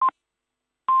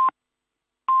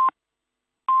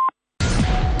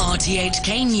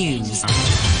RTHK News.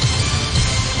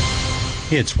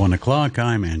 It's 1 o'clock.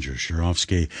 I'm Andrew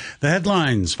Shirovsky. The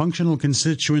headlines: functional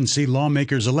constituency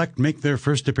lawmakers-elect make their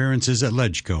first appearances at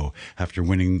LegCo after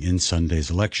winning in Sunday's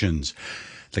elections.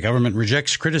 The government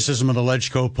rejects criticism of the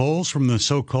LegCo polls from the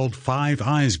so-called Five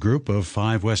Eyes group of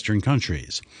 5 Western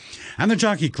countries. And the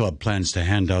Jockey Club plans to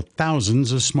hand out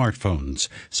thousands of smartphones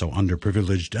so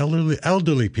underprivileged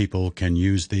elderly people can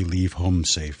use the Leave Home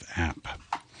Safe app.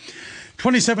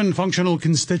 27 functional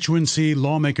constituency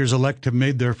lawmakers-elect have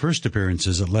made their first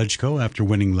appearances at LegCo after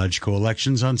winning LegCo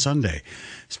elections on Sunday.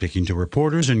 Speaking to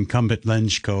reporters, incumbent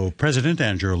LegCo President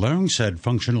Andrew Leung said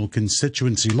functional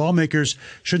constituency lawmakers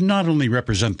should not only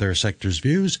represent their sector's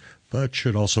views, but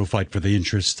should also fight for the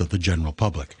interests of the general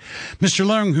public. Mr.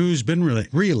 Leung, who's been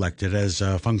re-elected as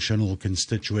a functional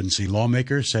constituency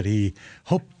lawmaker, said he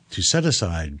hoped to set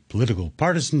aside political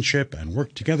partisanship and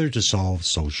work together to solve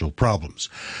social problems.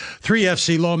 3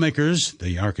 FC lawmakers,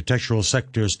 the architectural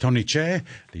sector's Tony Che,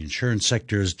 the insurance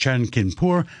sector's Chan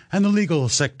Kin-pur, and the legal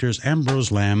sector's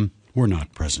Ambrose Lam, were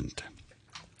not present.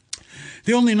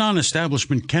 The only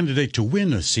non-establishment candidate to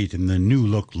win a seat in the New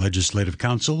Look Legislative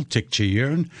Council, Tik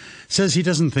Chi-yeon, says he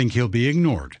doesn't think he'll be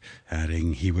ignored,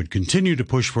 adding he would continue to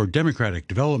push for democratic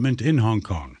development in Hong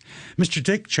Kong. Mr.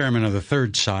 Tik, chairman of the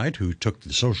Third Side, who took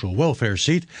the social welfare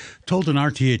seat, told an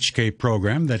RTHK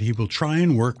program that he will try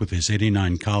and work with his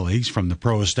 89 colleagues from the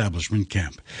pro-establishment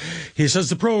camp. He says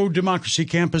the pro-democracy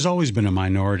camp has always been a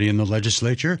minority in the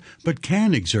legislature, but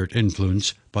can exert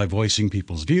influence by voicing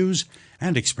people's views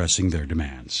and expressing their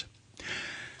demands.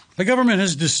 The government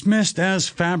has dismissed as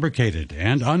fabricated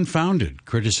and unfounded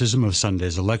criticism of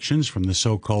Sunday's elections from the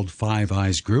so-called Five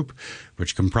Eyes group,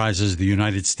 which comprises the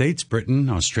United States, Britain,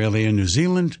 Australia, New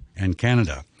Zealand, and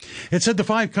Canada. It said the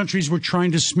 5 countries were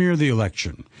trying to smear the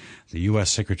election. The U.S.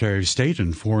 Secretary of State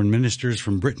and foreign ministers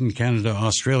from Britain, Canada,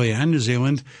 Australia, and New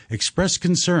Zealand expressed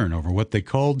concern over what they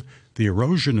called the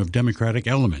erosion of democratic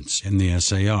elements in the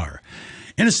SAR.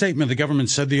 In a statement, the government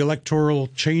said the electoral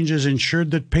changes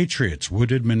ensured that patriots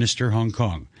would administer Hong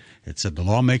Kong. It said the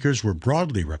lawmakers were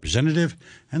broadly representative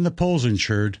and the polls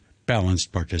ensured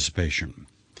balanced participation.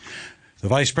 The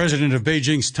vice president of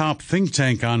Beijing's top think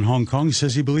tank on Hong Kong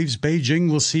says he believes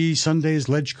Beijing will see Sunday's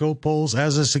LegCo polls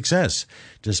as a success,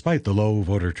 despite the low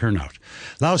voter turnout.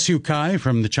 Lau Siu Kai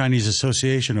from the Chinese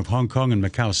Association of Hong Kong and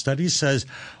Macau Studies says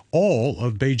all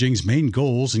of Beijing's main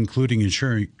goals, including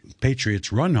ensuring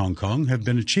patriots run Hong Kong, have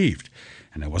been achieved,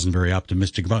 and I wasn't very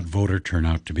optimistic about voter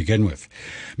turnout to begin with.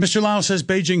 Mr. Lau says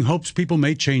Beijing hopes people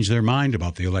may change their mind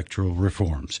about the electoral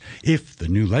reforms if the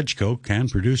new LegCo can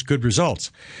produce good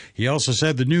results. He also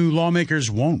said the new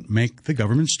lawmakers won't make the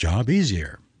government's job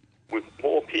easier. With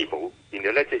more people in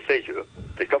the legislature,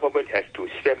 the government has to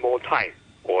spend more time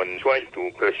on trying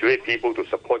to persuade people to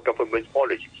support government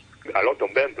policies. A lot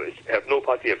of members have no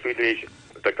party affiliation.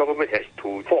 The government has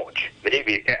to forge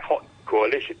maybe ad hoc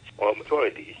coalitions or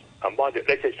majorities among the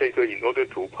legislators in order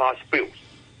to pass bills.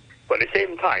 But at the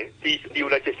same time, these new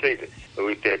legislators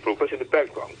with their professional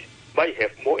background might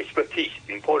have more expertise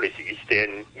in policies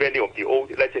than many of the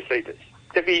old legislators.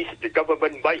 That means the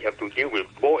government might have to deal with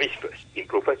more experts in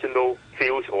professional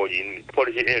fields or in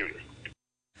policy areas.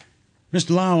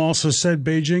 Mr. Lau also said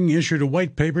Beijing issued a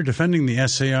white paper defending the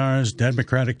SAR's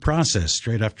democratic process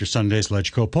straight after Sunday's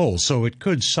LegCo poll, so it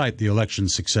could cite the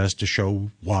election's success to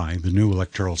show why the new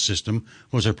electoral system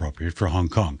was appropriate for Hong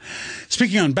Kong.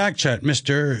 Speaking on Backchat,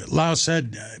 Mr. Lau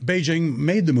said Beijing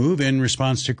made the move in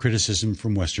response to criticism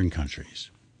from Western countries.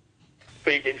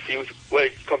 Beijing feels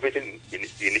very confident in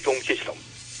its own system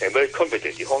and very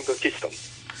confident in the Hong Kong system,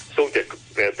 so that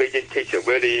Beijing takes a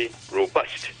very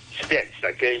robust stance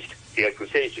against the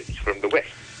accusations from the West.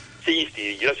 Since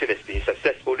the election has been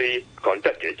successfully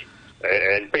conducted,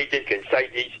 and Beijing can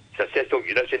cite this successful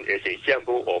election as an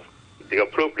example of the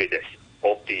appropriateness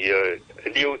of the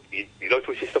new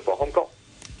electoral system for Hong Kong.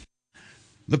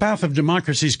 The Path of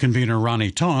Democracy's convener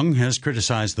Ronnie Tong has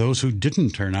criticized those who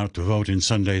didn't turn out to vote in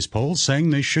Sunday's polls, saying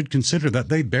they should consider that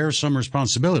they bear some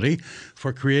responsibility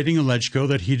for creating a LegCo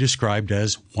that he described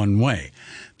as one way.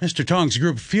 Mr. Tong's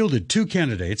group fielded 2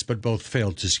 candidates, but both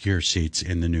failed to secure seats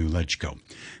in the new LegCo.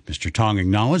 Mr. Tong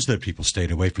acknowledged that people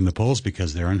stayed away from the polls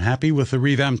because they're unhappy with the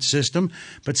revamped system,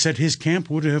 but said his camp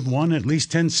would have won at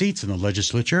least 10 seats in the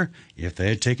legislature if they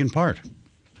had taken part.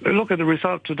 Look at the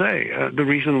result today. The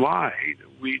reason why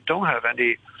we don't have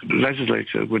any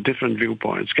legislators with different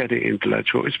viewpoints getting into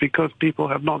LegCo is because people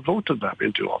have not voted them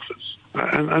into office.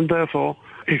 And therefore,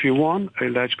 if you want a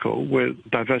LegCo with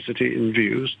diversity in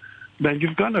views, then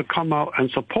you've got to come out and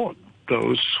support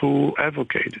those who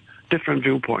advocate different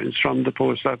viewpoints from the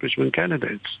pro-establishment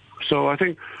candidates. So I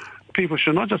think people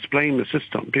should not just blame the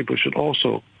system. People should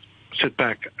also sit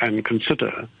back and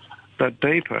consider that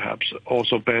they perhaps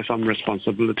also bear some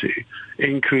responsibility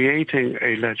in creating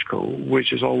a LegCo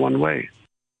which is all one way.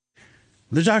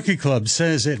 The Jockey Club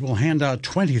says it will hand out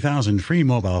 20,000 free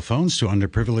mobile phones to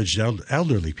underprivileged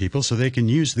elderly people so they can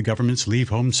use the government's Leave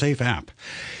Home Safe app.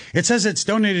 It says it's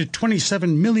donated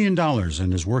 $27 million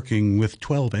and is working with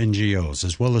 12 NGOs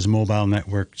as well as mobile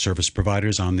network service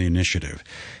providers on the initiative.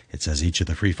 It says each of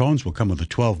the free phones will come with a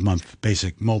 12-month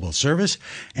basic mobile service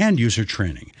and user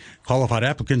training. Qualified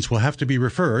applicants will have to be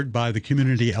referred by the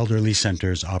community elderly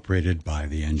centers operated by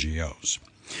the NGOs.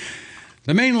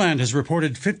 The mainland has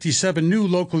reported 57 new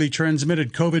locally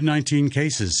transmitted COVID-19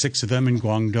 cases, 6 of them in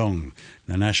Guangdong.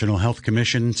 The National Health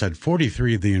Commission said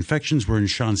 43 of the infections were in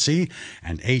Shanxi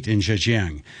and 8 in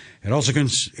Zhejiang. It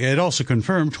also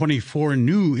confirmed 24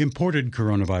 new imported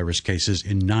coronavirus cases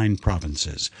in 9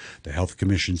 provinces. The Health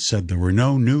Commission said there were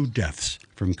no new deaths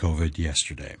from COVID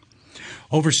yesterday.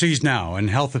 Overseas now, and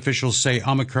health officials say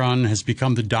Omicron has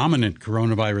become the dominant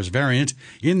coronavirus variant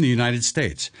in the United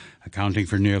States, accounting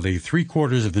for nearly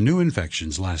 3/4 of the new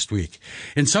infections last week.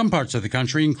 In some parts of the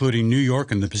country, including New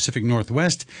York and the Pacific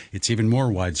Northwest, it's even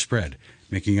more widespread,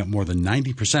 making up more than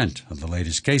 90% of the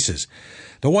latest cases.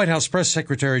 The White House Press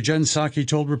Secretary Jen Psaki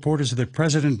told reporters that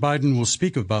President Biden will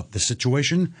speak about the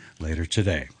situation later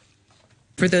today.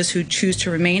 For those who choose to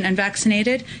remain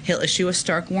unvaccinated, he'll issue a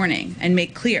stark warning and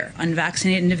make clear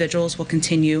unvaccinated individuals will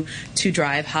continue to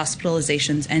drive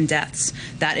hospitalizations and deaths.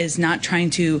 That is not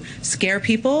trying to scare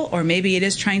people, or maybe it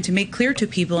is trying to make clear to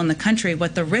people in the country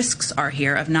what the risks are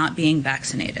here of not being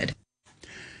vaccinated.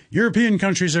 European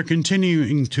countries are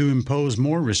continuing to impose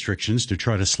more restrictions to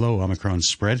try to slow Omicron's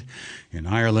spread. In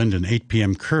Ireland, an 8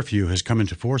 p.m. curfew has come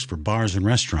into force for bars and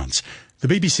restaurants. The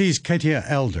BBC's Katia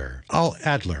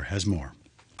Adler has more.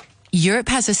 Europe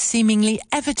has a seemingly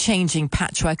ever-changing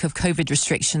patchwork of COVID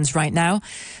restrictions right now,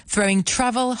 throwing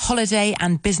travel, holiday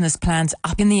and business plans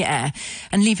up in the air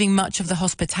and leaving much of the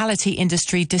hospitality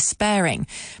industry despairing,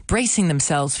 bracing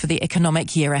themselves for the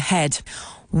economic year ahead.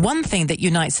 One thing that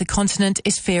unites the continent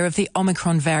is fear of the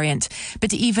Omicron variant,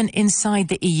 but even inside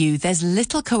the EU, there's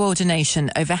little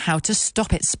coordination over how to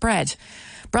stop its spread.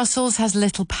 Brussels has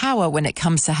little power when it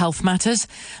comes to health matters.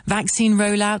 Vaccine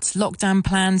rollouts, lockdown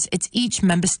plans, it's each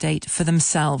member state for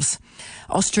themselves.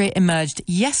 Austria emerged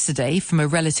yesterday from a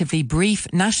relatively brief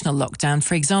national lockdown,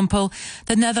 for example.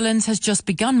 The Netherlands has just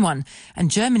begun one,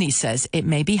 and Germany says it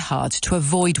may be hard to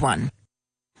avoid one.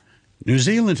 New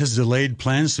Zealand has delayed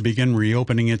plans to begin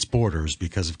reopening its borders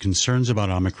because of concerns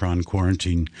about Omicron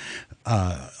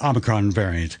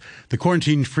variant. The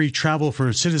quarantine-free travel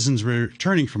for citizens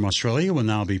returning from Australia will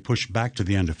now be pushed back to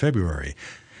the end of February.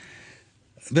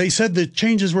 They said the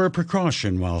changes were a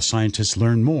precaution while scientists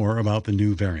learn more about the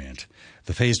new variant.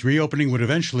 The phased reopening would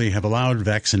eventually have allowed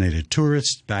vaccinated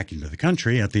tourists back into the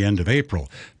country at the end of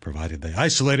April, provided they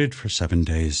isolated for 7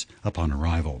 days upon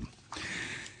arrival.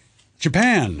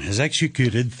 Japan has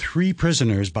executed 3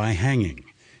 prisoners by hanging.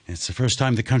 It's the first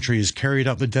time the country has carried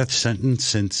out the death sentence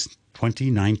since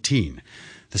 2019.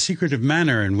 The secretive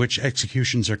manner in which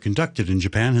executions are conducted in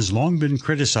Japan has long been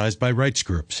criticized by rights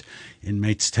groups.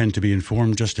 Inmates tend to be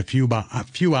informed just a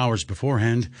few hours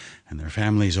beforehand, and their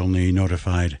families only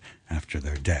notified after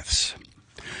their deaths.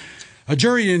 A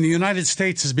jury in the United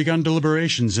States has begun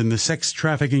deliberations in the sex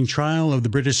trafficking trial of the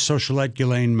British socialite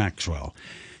Ghislaine Maxwell.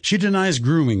 She denies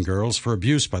grooming girls for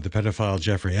abuse by the pedophile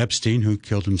Jeffrey Epstein, who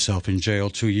killed himself in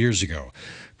jail 2 years ago.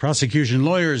 Prosecution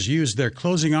lawyers used their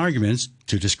closing arguments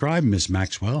to describe Ms.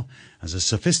 Maxwell as a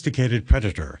sophisticated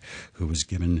predator who was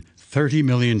given $30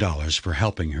 million for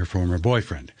helping her former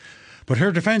boyfriend. But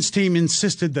her defense team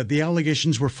insisted that the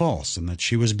allegations were false and that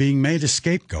she was being made a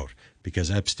scapegoat because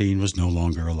Epstein was no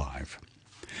longer alive.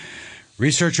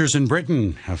 Researchers in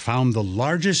Britain have found the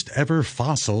largest ever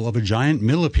fossil of a giant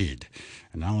millipede.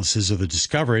 Analysis of the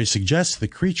discovery suggests the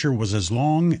creature was as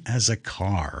long as a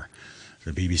car.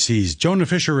 The BBC's Jonah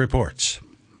Fisher reports.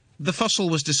 The fossil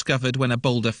was discovered when a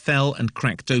boulder fell and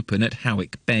cracked open at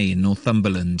Howick Bay in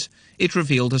Northumberland. It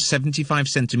revealed a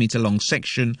 75-centimetre long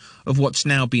section of what's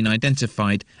now been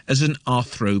identified as an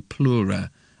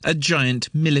Arthropleura, a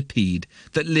giant millipede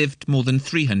that lived more than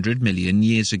 300 million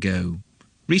years ago.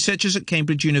 Researchers at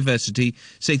Cambridge University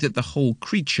say that the whole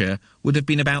creature would have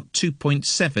been about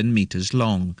 2.7 metres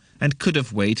long and could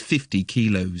have weighed 50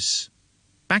 kilos.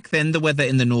 Back then, the weather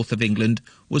in the north of England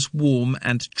was warm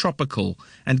and tropical,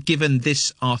 and given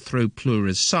this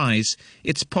Arthropleura's size,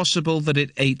 it's possible that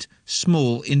it ate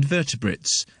small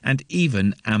invertebrates and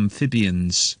even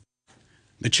amphibians.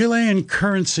 The Chilean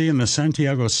currency and the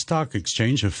Santiago Stock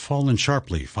Exchange have fallen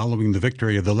sharply following the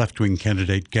victory of the left-wing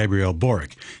candidate Gabriel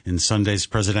Boric in Sunday's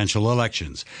presidential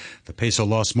elections. The peso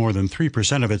lost more than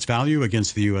 3% of its value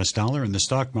against the U.S. dollar, and the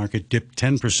stock market dipped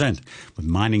 10%, with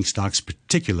mining stocks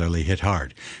particularly hit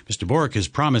hard. Mr. Boric has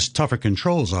promised tougher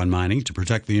controls on mining to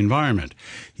protect the environment.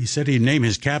 He said he'd name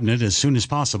his cabinet as soon as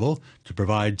possible to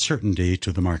provide certainty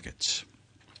to the markets.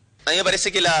 The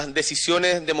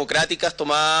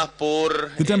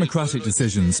democratic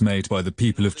decisions made by the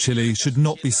people of Chile should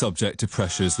not be subject to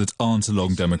pressures that aren't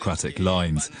along democratic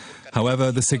lines.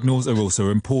 However, the signals are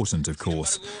also important, of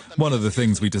course. One of the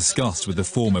things we discussed with the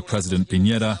former President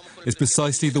Piñera is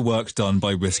precisely the work done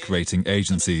by risk rating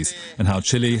agencies and how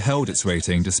Chile held its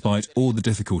rating despite all the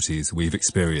difficulties we've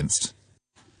experienced.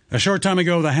 A short time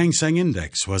ago, the Hang Seng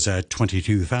Index was at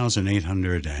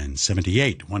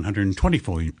 22,878,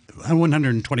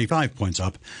 125 points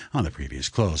up on the previous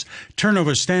close.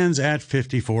 Turnover stands at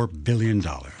 $54 billion.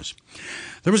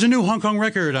 There was a new Hong Kong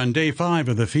record on Day 5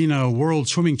 of the FINA World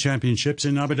Swimming Championships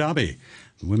in Abu Dhabi.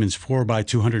 The women's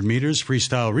 4x200 meters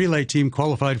freestyle relay team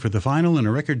qualified for the final in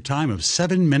a record time of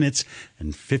 7 minutes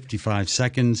and 55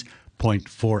 seconds,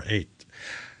 .48.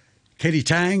 Katie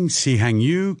Tang, Si Hang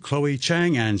Yu, Chloe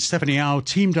Chang, and Stephanie Au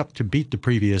teamed up to beat the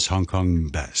previous Hong Kong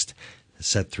best,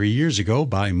 set 3 years ago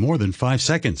by more than 5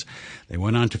 seconds. They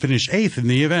went on to finish 8th in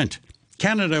the event.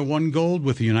 Canada won gold,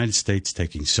 with the United States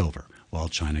taking silver, while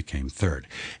China came 3rd.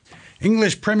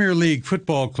 English Premier League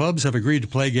football clubs have agreed to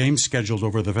play games scheduled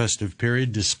over the festive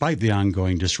period despite the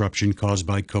ongoing disruption caused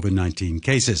by COVID-19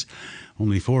 cases.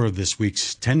 Only 4 of this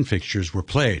week's 10 fixtures were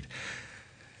played,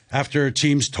 after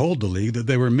teams told the league that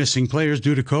they were missing players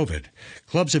due to COVID.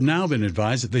 Clubs have now been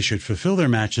advised that they should fulfill their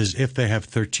matches if they have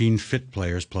 13 fit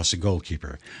players plus a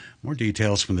goalkeeper. More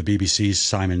details from the BBC's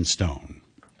Simon Stone.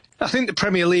 I think the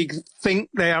Premier League think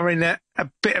they are in a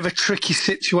bit of a tricky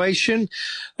situation.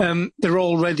 They're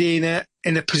already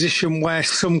in a position where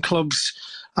some clubs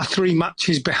are 3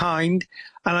 matches behind,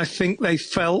 and I think they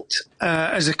felt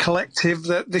as a collective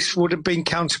that this would have been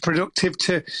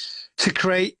counterproductive to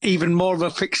create even more of a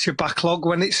fixture backlog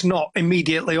when it's not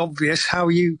immediately obvious how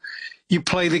you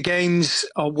play the games,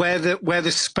 or where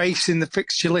the space in the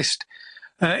fixture list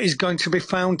is going to be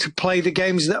found to play the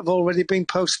games that have already been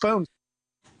postponed.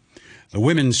 The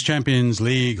Women's Champions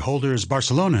League holders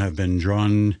Barcelona have been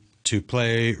drawn to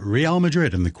play Real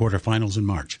Madrid in the quarterfinals in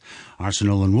March.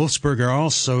 Arsenal and Wolfsburg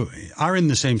are in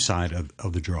the same side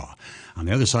of the draw. On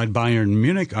the other side, Bayern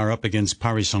Munich are up against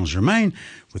Paris Saint-Germain,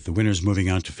 with the winners moving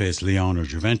on to face Lyon or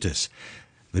Juventus.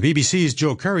 The BBC's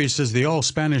Joe Curry says the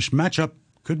all-Spanish matchup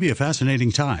could be a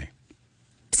fascinating tie.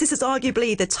 This is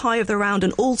arguably the tie of the round,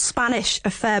 an all-Spanish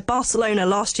affair. Barcelona,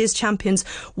 last year's champions,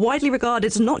 widely regarded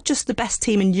as not just the best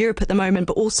team in Europe at the moment,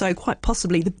 but also quite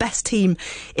possibly the best team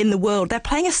in the world. They're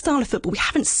playing a style of football we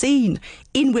haven't seen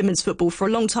in women's football for a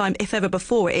long time, if ever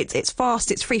before. It's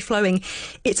fast, it's free-flowing,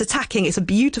 it's attacking. It's a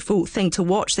beautiful thing to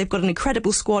watch. They've got an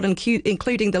incredible squad,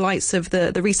 including the likes of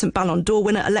the recent Ballon d'Or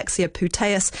winner, Alexia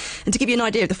Putellas. And to give you an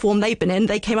idea of the form they've been in,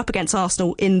 they came up against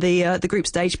Arsenal in the group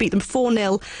stage, beat them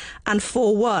 4-0 and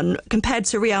 4-1, compared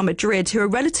to Real Madrid, who are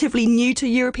relatively new to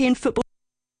European football.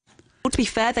 To be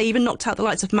fair, they even knocked out the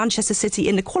likes of Manchester City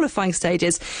in the qualifying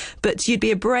stages. But you'd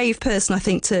be a brave person, I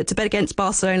think, to bet against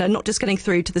Barcelona, not just getting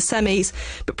through to the semis,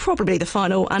 but probably the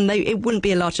final. And it wouldn't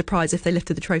be a large surprise if they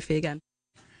lifted the trophy again.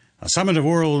 A summit of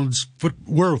world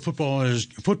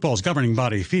football's governing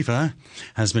body, FIFA,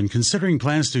 has been considering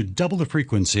plans to double the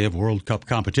frequency of World Cup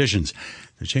competitions.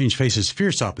 The change faces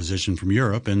fierce opposition from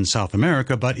Europe and South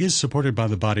America, but is supported by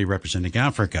the body representing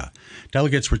Africa.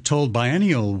 Delegates were told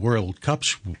biennial World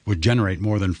Cups would generate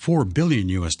more than $4 billion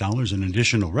in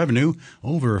additional revenue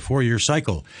over a 4-year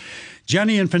cycle.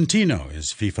 Gianni Infantino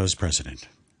is FIFA's president.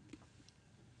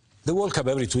 The World Cup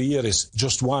every 2 years is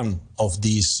just one of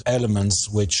these elements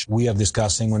which we are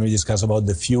discussing when we discuss about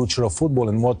the future of football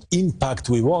and what impact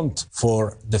we want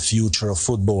for the future of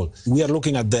football. We are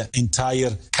looking at the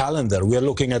entire calendar. We are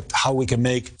looking at how we can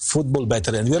make football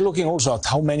better. And we are looking also at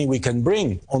how many we can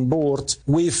bring on board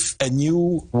with a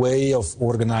new way of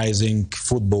organizing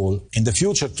football in the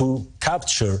future to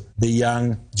capture the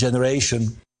young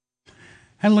generation.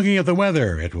 And looking at the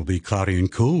weather, it will be cloudy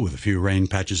and cool with a few rain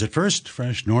patches at first,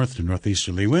 fresh north to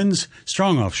northeasterly winds,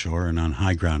 strong offshore and on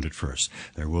high ground at first.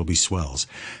 There will be swells.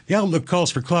 The outlook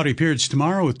calls for cloudy periods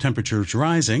tomorrow with temperatures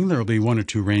rising. There will be 1 or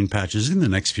 2 rain patches in the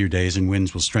next few days, and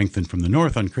winds will strengthen from the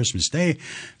north on Christmas Day,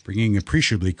 bringing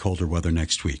appreciably colder weather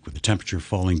next week with the temperature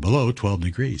falling below 12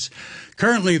 degrees.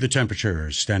 Currently, the temperature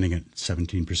is standing at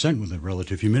 17% with a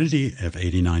relative humidity of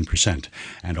 89%,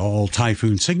 and all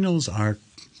typhoon signals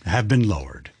have been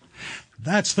lowered.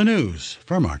 That's the news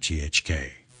from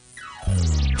RTHK.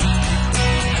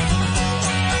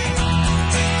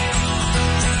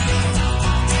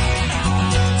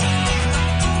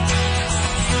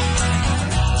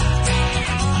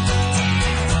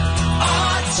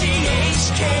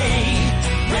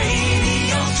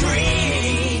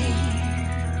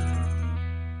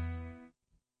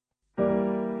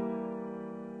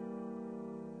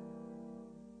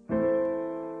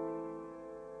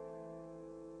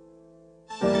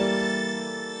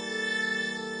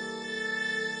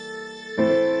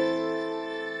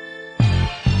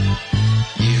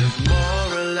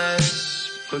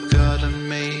 Forgotten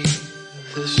me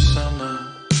this summer,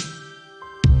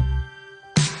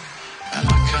 and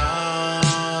I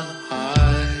can't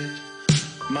hide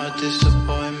my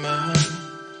disappointment.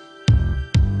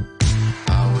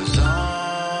 I was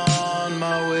on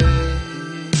my way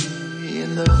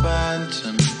in the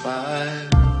Phantom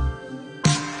 5,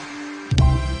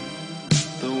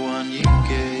 the one you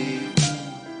gave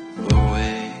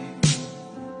away.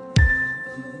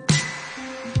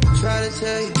 Try to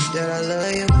tell you that I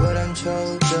love you, but I'm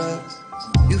choked up.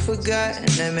 You forgot, and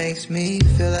that makes me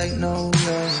feel like no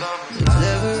love. Was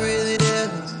ever really there?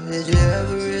 Did you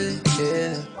ever really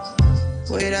care?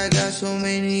 Wait, I got so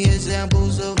many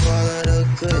examples of all of the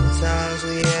good times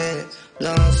we had.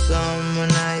 Long summer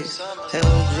nights,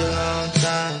 held you a long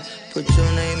time. Put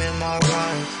your name in my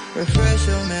rhyme. Refresh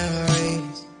your memory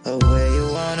of where you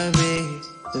wanna be.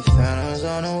 The phantom's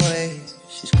on the way.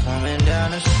 She's coming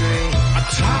down the street. I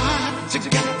tried to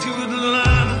get to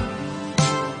Atlanta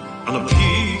on a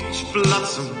peach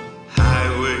blossom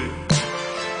highway.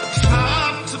 I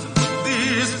tried to put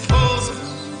these poses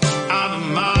out of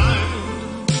mind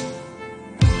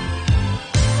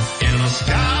in a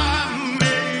sky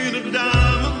made of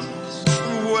diamonds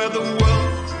where the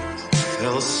world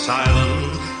fell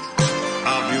silent.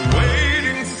 I'll be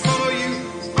waiting for you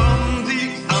on the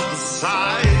other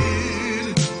side.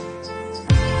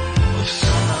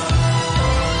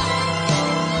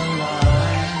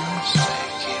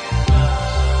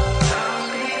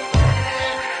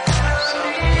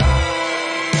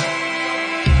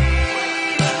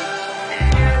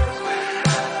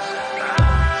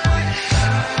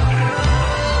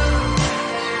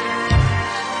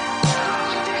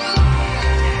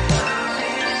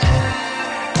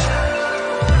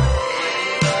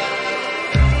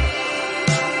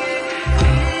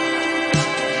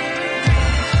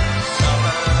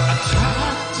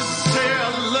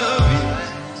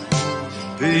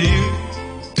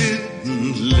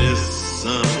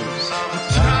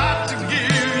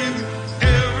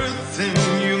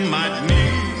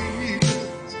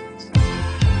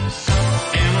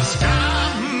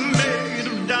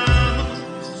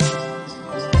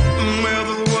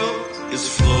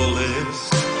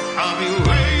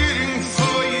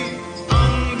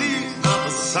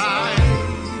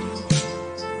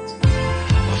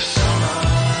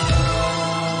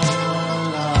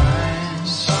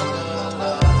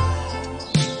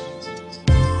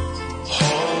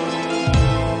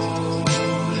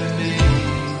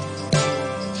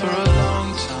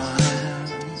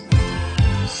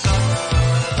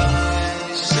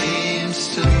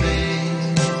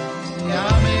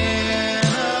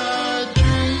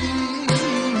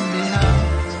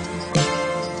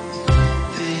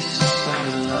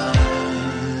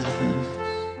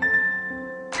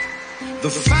 The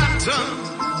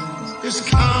phantom is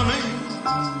coming.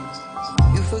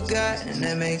 You forgot, and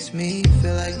that makes me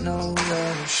feel like no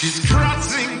love. She's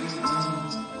crossing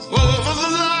over the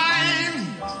line.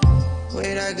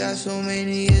 Wait, I got so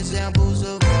many examples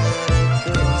of all the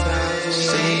good times.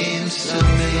 Seems to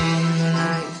me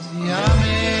I'm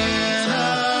in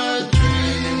a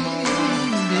dream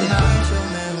behind your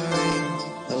memory.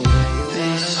 Oh,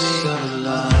 this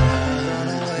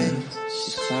line.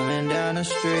 She's coming down the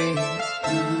street.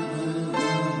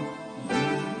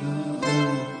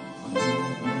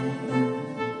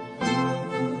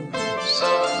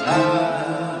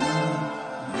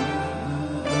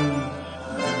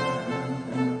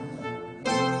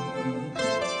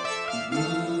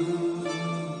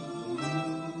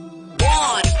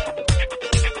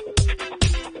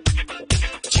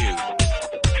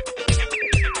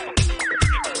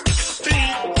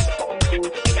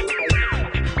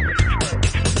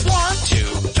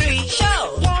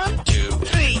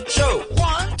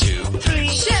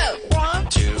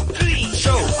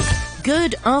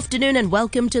 Good afternoon and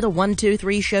welcome to the 1, 2,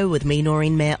 3 show with me,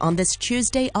 Noreen Mayer, on this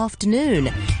Tuesday afternoon.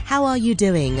 How are you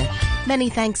doing? Many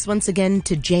thanks once again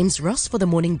to James Ross for the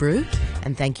morning brew,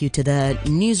 and thank you to the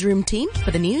newsroom team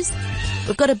for the news.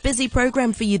 We've got a busy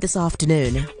program for you this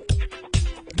afternoon.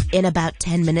 In about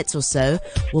 10 minutes or so,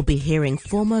 we'll be hearing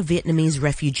former Vietnamese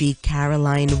refugee Caroline